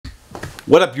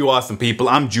What up, you awesome people?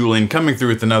 I'm Julian, coming through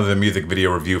with another music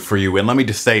video review for you, and let me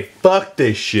just say, fuck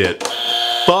this shit.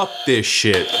 Fuck this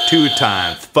shit 2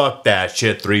 times. Fuck that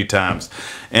shit 3 times.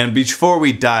 And before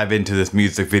we dive into this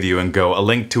music video and go, a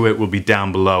link to it will be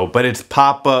down below, but it's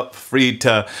PAPITA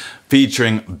FRITA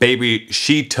featuring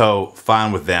Bebeshito,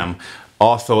 fine with them.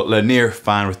 Also, Lenier,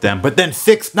 fine with them. But then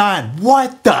 6ix9ine,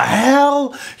 what the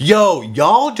hell? Yo,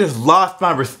 y'all just lost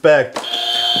my respect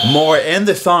more, and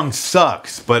the song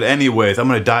sucks. But anyways, I'm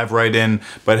gonna dive right in.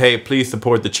 But hey, please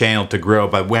support the channel to grow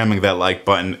by whamming that like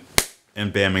button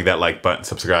and bamming that like button,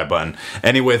 subscribe button.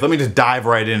 Anyways, let me just dive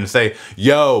right in and say,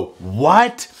 yo,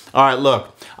 what? All right,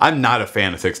 look, I'm not a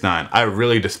fan of 6ix9ine. I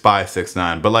really despise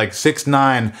 6ix9ine, but like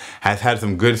 6ix9ine has had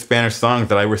some good Spanish songs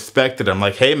that I respected. I'm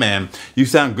like, hey man, you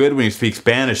sound good when you speak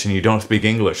Spanish and you don't speak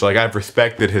English. Like, I've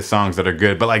respected his songs that are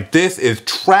good, but like, this is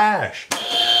trash.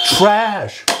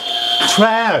 Trash.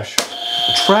 Trash.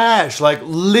 Trash. Like,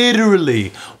 literally,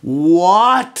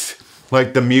 what?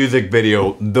 Like, the music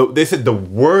video, this is the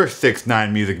worst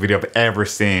 6ix9ine music video I've ever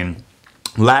seen.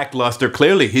 Lackluster.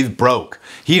 Clearly, he's broke.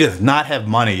 He does not have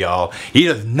money, y'all. He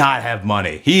does not have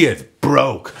money. He is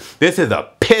broke. This is a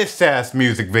piss-ass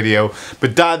music video.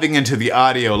 But diving into the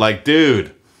audio, like,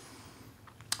 dude,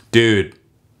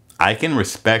 I can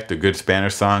respect a good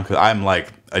Spanish song because I'm, like,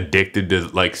 addicted to,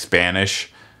 like,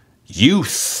 Spanish. You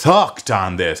sucked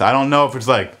on this. I don't know if it's,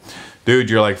 like, dude,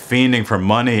 you're, like, fiending for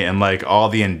money and, like, all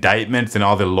the indictments and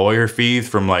all the lawyer fees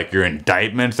from, like, your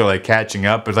indictments are, like, catching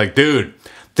up. It's like, dude,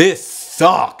 this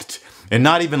sucked. And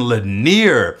not even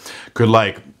Lenier could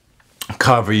like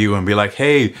cover you and be like,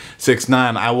 hey,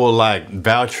 6ix9ine, I will like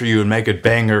vouch for you and make a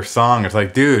banger song. It's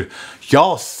like, dude,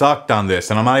 y'all sucked on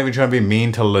this. And I'm not even trying to be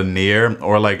mean to Lenier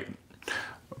or like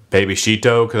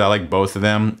Bebeshito, because I like both of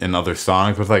them in other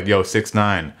songs. But it's like, yo,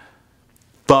 6ix9ine,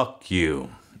 fuck you.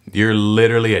 You're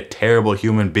literally a terrible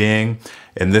human being.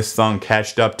 And this song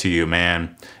catched up to you,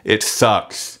 man. It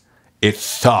sucks. It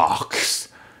sucks.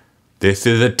 This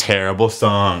is a terrible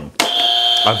song.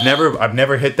 I've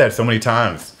never hit that so many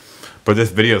times. But this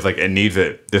video is like, it needs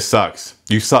it. This sucks.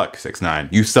 You suck,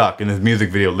 6ix9ine. You suck. And this music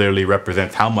video literally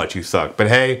represents how much you suck. But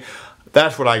hey,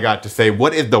 that's what I got to say.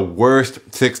 What is the worst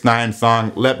 6ix9ine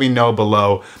song? Let me know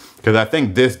below. Because I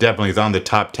think this definitely is on the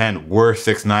top 10 worst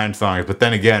 6ix9ine songs. But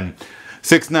then again,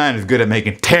 6ix9ine is good at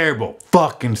making terrible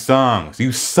fucking songs.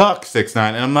 You suck,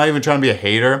 6ix9ine. And I'm not even trying to be a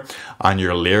hater on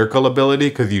your lyrical ability,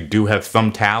 because you do have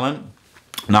some talent.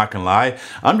 Not gonna lie,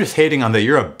 I'm just hating on that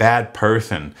you're a bad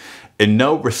person and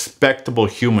no respectable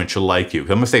human should like you. I'm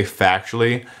gonna say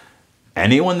factually,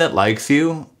 anyone that likes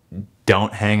you,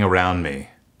 don't hang around me,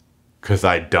 because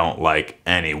I don't like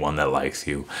anyone that likes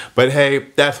you. But hey,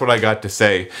 that's what I got to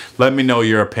say. Let me know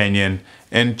your opinion,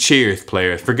 and cheers,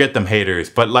 players. Forget them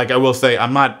haters. But like I will say,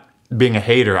 I'm not being a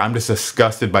hater. I'm just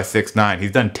disgusted by 6ix9ine.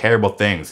 He's done terrible things.